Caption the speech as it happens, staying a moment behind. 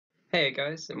Hey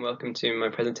guys, and welcome to my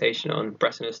presentation on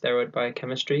Brassinosteroid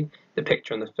Biochemistry. The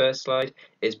picture on the first slide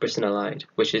is Brassinosteroid,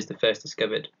 which is the first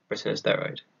discovered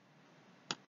brassinosteroid.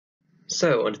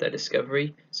 So, onto their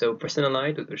discovery.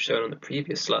 Brassinosteroid, which was shown on the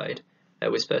previous slide,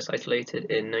 was first isolated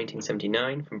in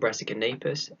 1979 from Brassica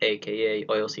napus, aka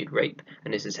oilseed rape,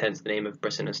 and this is hence the name of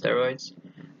Brassinosteroids.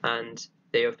 And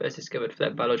they were first discovered for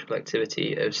their biological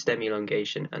activity of stem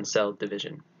elongation and cell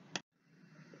division.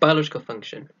 Biological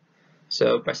function.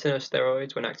 So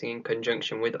brassinosteroids, when acting in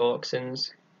conjunction with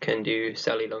auxins, can do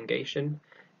cell elongation.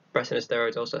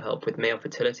 Brassinosteroids also help with male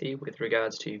fertility with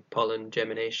regards to pollen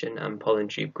germination and pollen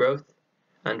tube growth.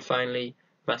 And finally,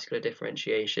 vascular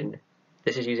differentiation.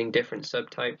 This is using different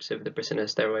subtypes of the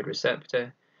brassinosteroid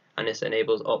receptor, and this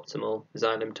enables optimal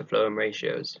xylem to phloem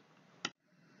ratios.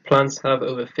 Plants have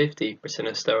over 50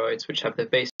 brassinosteroids, which have the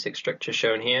basic structure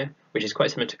shown here, which is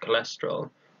quite similar to cholesterol,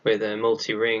 with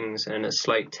multi-rings and a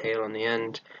slight tail on the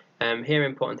end. Here,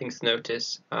 important things to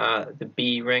notice are the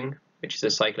B ring, which is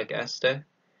a cyclic ester,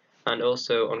 and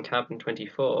also on carbon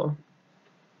 24,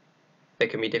 there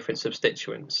can be different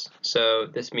substituents. So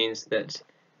this means that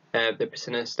the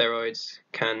brassinosteroids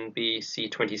can be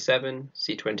C27,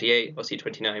 C28, or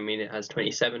C29, meaning it has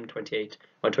 27, 28,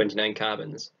 or 29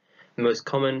 carbons. The most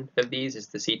common of these is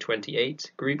the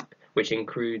C28 group, which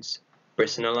includes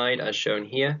brassinoline, as shown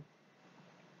here,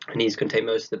 and these contain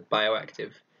most of the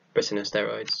bioactive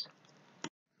brassinosteroids.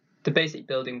 The basic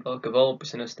building block of all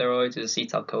brassinosteroids is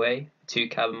acetyl-CoA, a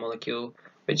 2-carbon molecule,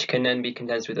 which can then be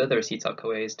condensed with other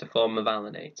acetyl-CoAs to form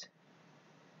mevalonate.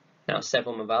 Now,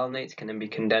 several mevalоnates can then be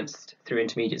condensed through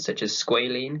intermediates such as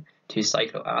squalene to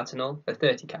cycloartenol, a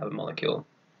 30-carbon molecule.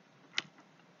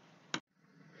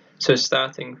 So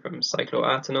starting from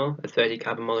cycloartenol, a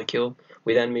 30-carbon molecule,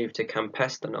 we then move to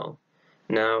campestanol.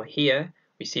 Now here,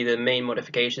 we see the main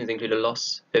modifications include a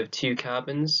loss of 2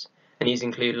 carbons, and these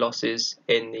include losses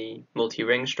in the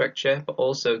multi-ring structure, but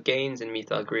also gains in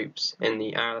methyl groups in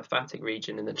the aliphatic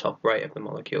region in the top right of the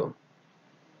molecule.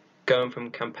 Going from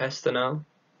campestanol,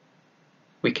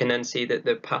 we can then see that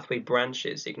the pathway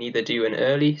branches. You can either do an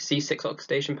early C6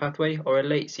 oxidation pathway or a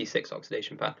late C6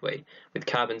 oxidation pathway, with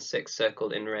carbon 6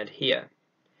 circled in red here.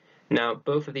 Now,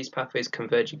 both of these pathways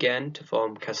converge again to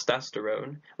form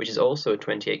castasterone, which is also a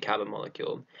 28-carbon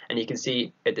molecule, and you can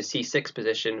see at the C6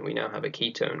 position we now have a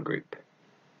ketone group.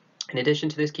 In addition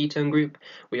to this ketone group,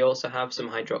 we also have some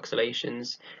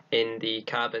hydroxylations in the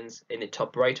carbons in the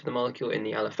top right of the molecule in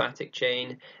the aliphatic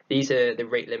chain. These are the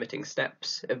rate-limiting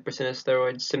steps of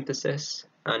brassinosteroid synthesis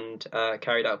and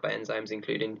carried out by enzymes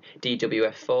including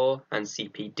DWF4 and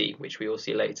CPD, which we will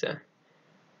see later.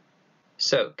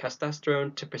 So,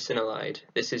 castasterone to brassinosteroid.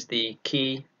 This is the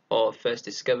key or first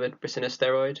discovered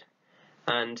brassinosteroid,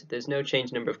 and there's no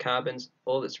change in number of carbons.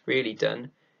 All that's really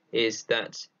done is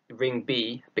that ring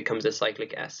B becomes a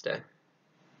cyclic ester.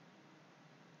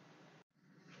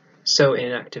 So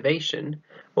in activation,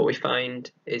 what we find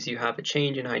is you have a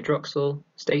change in hydroxyl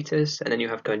status and then you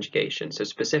have conjugation. So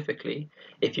specifically,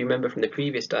 if you remember from the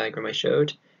previous diagram I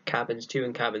showed, carbons 2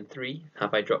 and carbon 3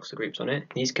 have hydroxyl groups on it.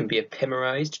 These can be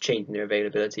epimerized, changing their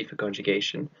availability for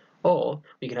conjugation, or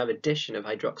we can have addition of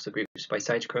hydroxyl groups by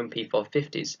cytochrome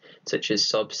P450s, such as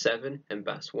SOB7 and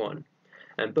BAS1.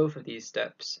 And both of these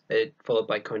steps are followed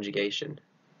by conjugation.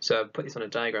 So I've put this on a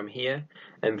diagram here,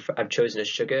 and I've chosen a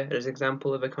sugar as an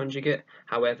example of a conjugate.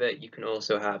 However, you can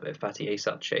also have a fatty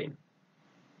acyl chain.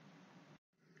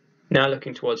 Now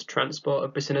looking towards transport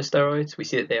of brassinosteroids, we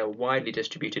see that they are widely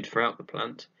distributed throughout the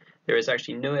plant. There is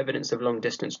actually no evidence of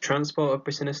long-distance transport of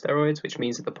brassinosteroids, which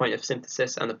means that the point of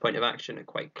synthesis and the point of action are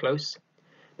quite close.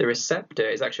 The receptor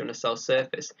is actually on the cell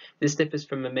surface. This differs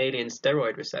from mammalian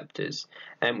steroid receptors,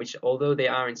 which, although they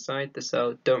are inside the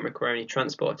cell, don't require any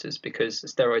transporters because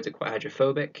steroids are quite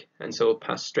hydrophobic and so will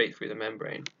pass straight through the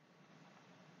membrane.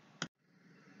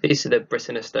 These are the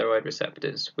brassinosteroid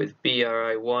receptors, with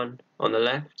BRI1 on the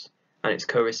left and its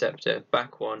co-receptor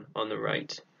BAC1 on the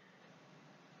right.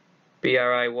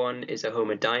 BRI1 is a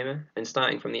homodimer, and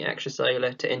starting from the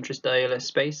extracellular to intracellular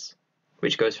space,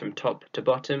 which goes from top to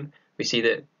bottom, we see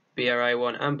that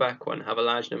BRI1 and BAC1 have a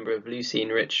large number of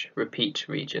leucine-rich repeat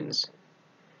regions.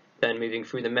 Then moving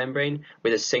through the membrane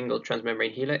with a single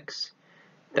transmembrane helix.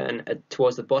 Then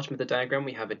towards the bottom of the diagram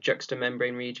we have a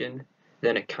juxtamembrane region,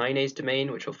 then a kinase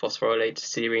domain which will phosphorylate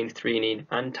serine, threonine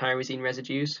and tyrosine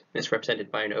residues. This is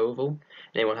represented by an oval. And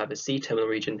then we'll have a C-terminal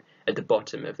region at the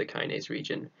bottom of the kinase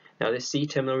region. Now this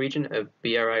C-terminal region of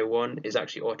BRI1 is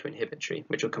actually autoinhibitory,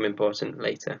 which will come important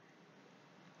later.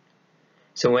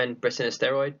 So when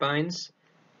brassinosteroid binds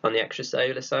on the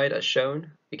extracellular side, as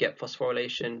shown, we get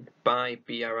phosphorylation by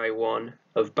BRI1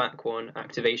 of BAC1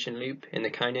 activation loop in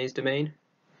the kinase domain.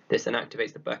 This then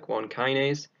activates the BEC1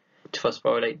 kinase to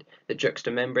phosphorylate the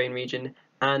juxtamembrane region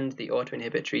and the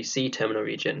autoinhibitory C-terminal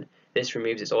region. This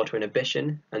removes its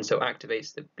autoinhibition and so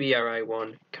activates the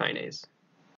BRI1 kinase.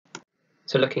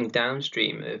 So looking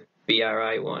downstream of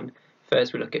BRI1,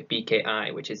 first we look at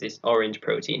BKI, which is this orange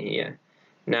protein here.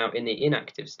 Now in the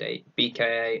inactive state,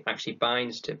 BKI actually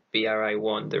binds to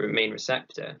BRI1, the main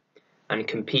receptor, and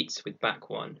competes with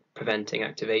BAC1, preventing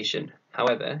activation.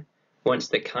 However, once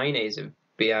the kinase of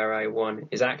BRI1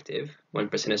 is active, when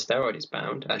brassinosteroid is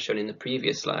bound, as shown in the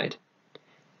previous slide,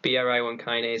 BRI1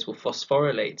 kinase will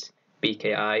phosphorylate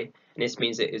BKI, and this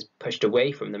means it is pushed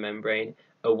away from the membrane,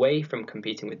 away from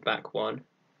competing with BAC1,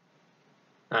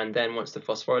 and then once the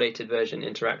phosphorylated version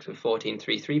interacts with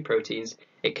 1433 proteins,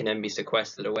 it can then be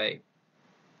sequestered away,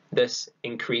 thus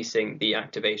increasing the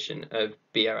activation of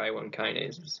BRI1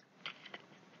 kinases.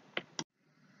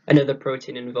 Another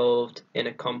protein involved in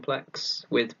a complex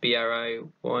with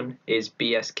BRI1 is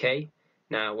BSK.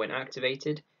 Now, when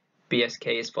activated,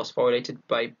 BSK is phosphorylated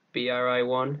by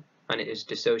BRI1 and it is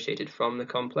dissociated from the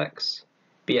complex.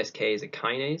 BSK is a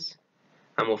kinase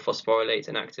and will phosphorylate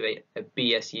and activate a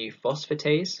BSU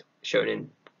phosphatase, shown in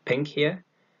pink here.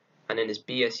 And then this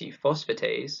BSU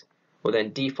phosphatase will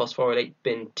then dephosphorylate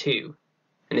BIN2.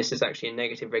 And this is actually a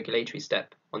negative regulatory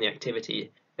step on the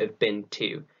activity of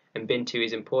BIN2. And BIN2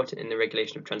 is important in the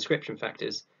regulation of transcription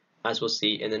factors, as we'll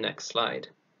see in the next slide.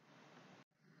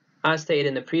 As stated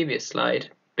in the previous slide,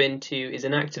 BIN2 is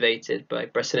inactivated by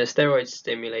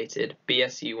brassinosteroid-stimulated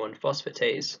BSU1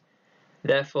 phosphatase.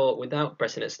 Therefore, without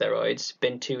brassinosteroids,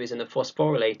 BIN2 is in the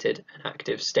phosphorylated and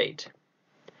active state.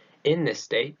 In this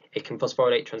state, it can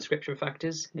phosphorylate transcription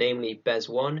factors, namely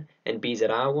BES1 and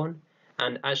BZR1,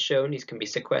 and as shown, these can be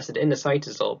sequestered in the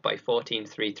cytosol by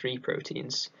 1433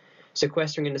 proteins.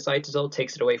 Sequestering in the cytosol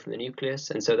takes it away from the nucleus,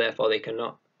 and so therefore they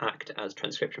cannot act as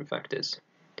transcription factors.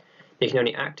 They can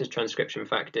only act as transcription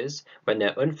factors when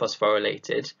they're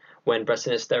unphosphorylated, when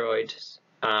brassinosteroids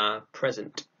are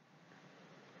present.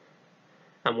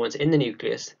 And once in the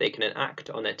nucleus, they can then act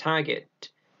on their target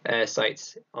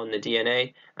sites on the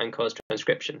DNA and cause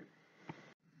transcription.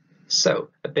 So,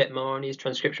 a bit more on these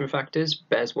transcription factors,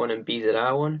 BES1 and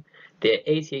BZR1. They're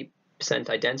 88%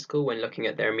 identical when looking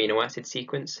at their amino acid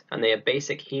sequence, and they are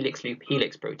basic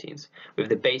Helix-Loop-Helix proteins, with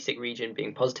the basic region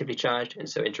being positively charged and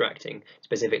so interacting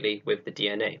specifically with the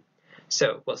DNA.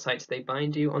 So, what sites do they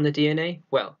bind to on the DNA?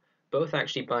 Well, both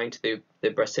actually bind to the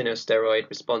brassinosteroid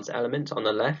response element on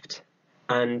the left,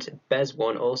 and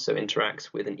BES1 also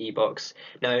interacts with an E-box.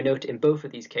 Now, note in both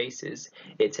of these cases,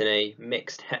 it's in a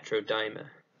mixed heterodimer.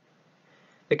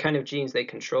 The kind of genes they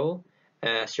control,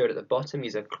 showed at the bottom,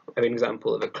 is an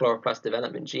example of a chloroplast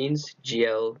development genes,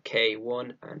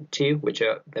 GLK1 and 2, which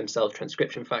are themselves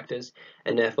transcription factors,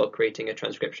 and therefore creating a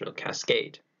transcriptional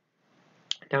cascade.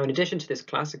 Now, in addition to this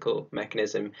classical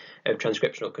mechanism of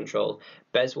transcriptional control,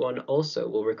 BES1 also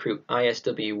will recruit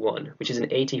ISW1, which is an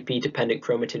ATP-dependent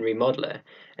chromatin remodeler,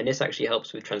 and this actually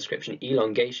helps with transcription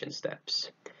elongation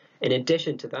steps. In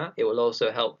addition to that, it will also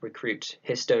help recruit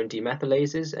histone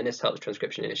demethylases, and this helps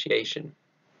transcription initiation.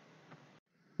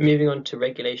 Moving on to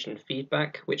regulation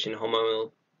feedback, which in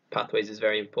hormonal pathways is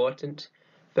very important.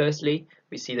 Firstly,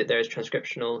 we see that there is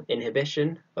transcriptional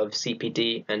inhibition of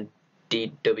CPD and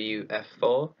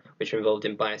DWF4, which are involved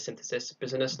in biosynthesis of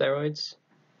brassinosteroids.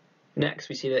 Next,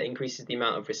 we see that it increases the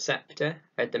amount of receptor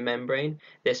at the membrane.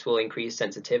 This will increase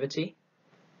sensitivity.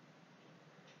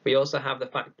 We also have the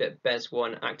fact that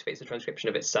BES1 activates the transcription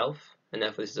of itself, and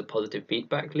therefore this is a positive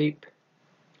feedback loop.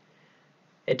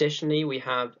 Additionally, we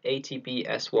have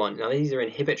ATBS1. Now, these are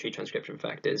inhibitory transcription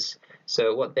factors.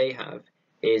 So what they have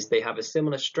is they have a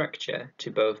similar structure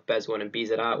to both BES1 and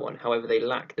BZR1. However, they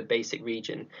lack the basic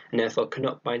region and therefore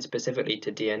cannot bind specifically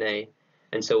to DNA,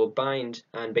 and so will bind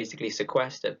and basically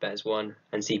sequester BES1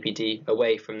 and CPD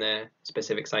away from their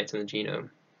specific sites in the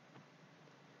genome.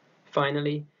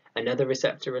 Finally, another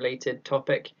receptor-related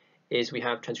topic is we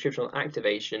have transcriptional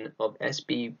activation of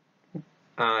SBI1,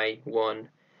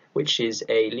 which is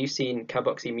a leucine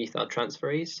carboxymethyl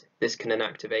transferase. This can then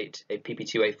activate a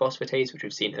PP2A phosphatase, which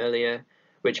we've seen earlier,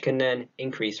 which can then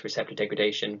increase receptor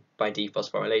degradation by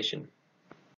dephosphorylation.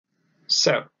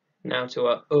 So, now to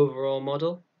our overall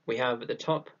model. We have at the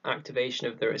top activation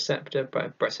of the receptor by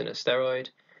brassinosteroid.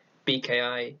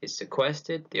 BKI is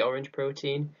sequestered, the orange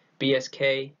protein.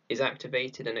 BSK is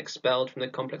activated and expelled from the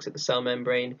complex at the cell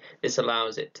membrane. This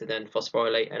allows it to then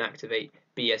phosphorylate and activate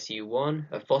BSU1,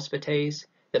 a phosphatase.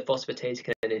 The phosphatase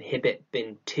can then inhibit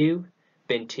BIN2.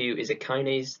 BIN2 is a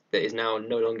kinase that is now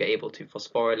no longer able to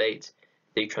phosphorylate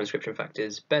the transcription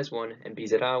factors BES1 and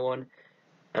BZR1,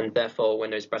 and therefore when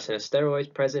there's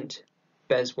brassinosteroids present,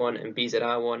 BES1 and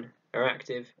BZR1 are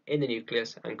active in the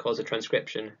nucleus and cause a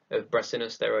transcription of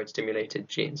brassinosteroid stimulated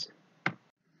genes.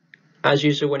 As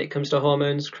usual, when it comes to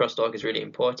hormones, crosstalk is really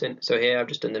important. So here I've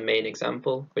just done the main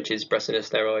example, which is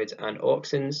brassinosteroids and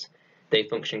auxins. They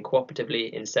function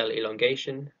cooperatively in cell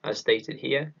elongation, as stated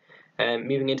here.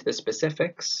 Moving into the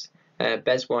specifics,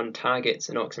 BES1 targets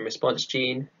an auxin response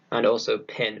gene, and also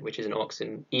PIN, which is an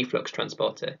auxin efflux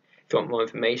transporter. If you want more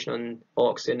information on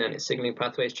auxin and its signaling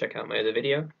pathways, check out my other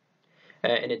video.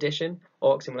 In addition,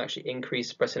 auxin will actually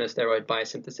increase brassinosteroid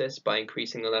biosynthesis by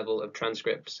increasing the level of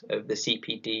transcripts of the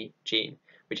CPD gene,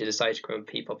 which is a cytochrome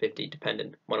P450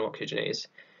 dependent monooxygenase.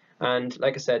 And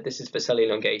like I said, this is for cell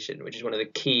elongation, which is one of the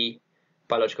key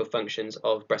biological functions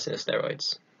of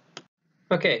brassinosteroids.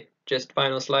 Okay, just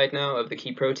final slide now of the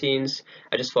key proteins.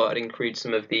 I just thought I'd include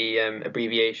some of the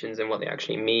abbreviations and what they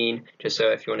actually mean, just so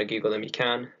if you want to Google them, you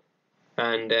can.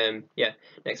 And yeah,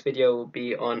 next video will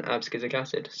be on abscisic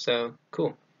acid. So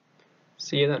cool.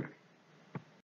 See you then.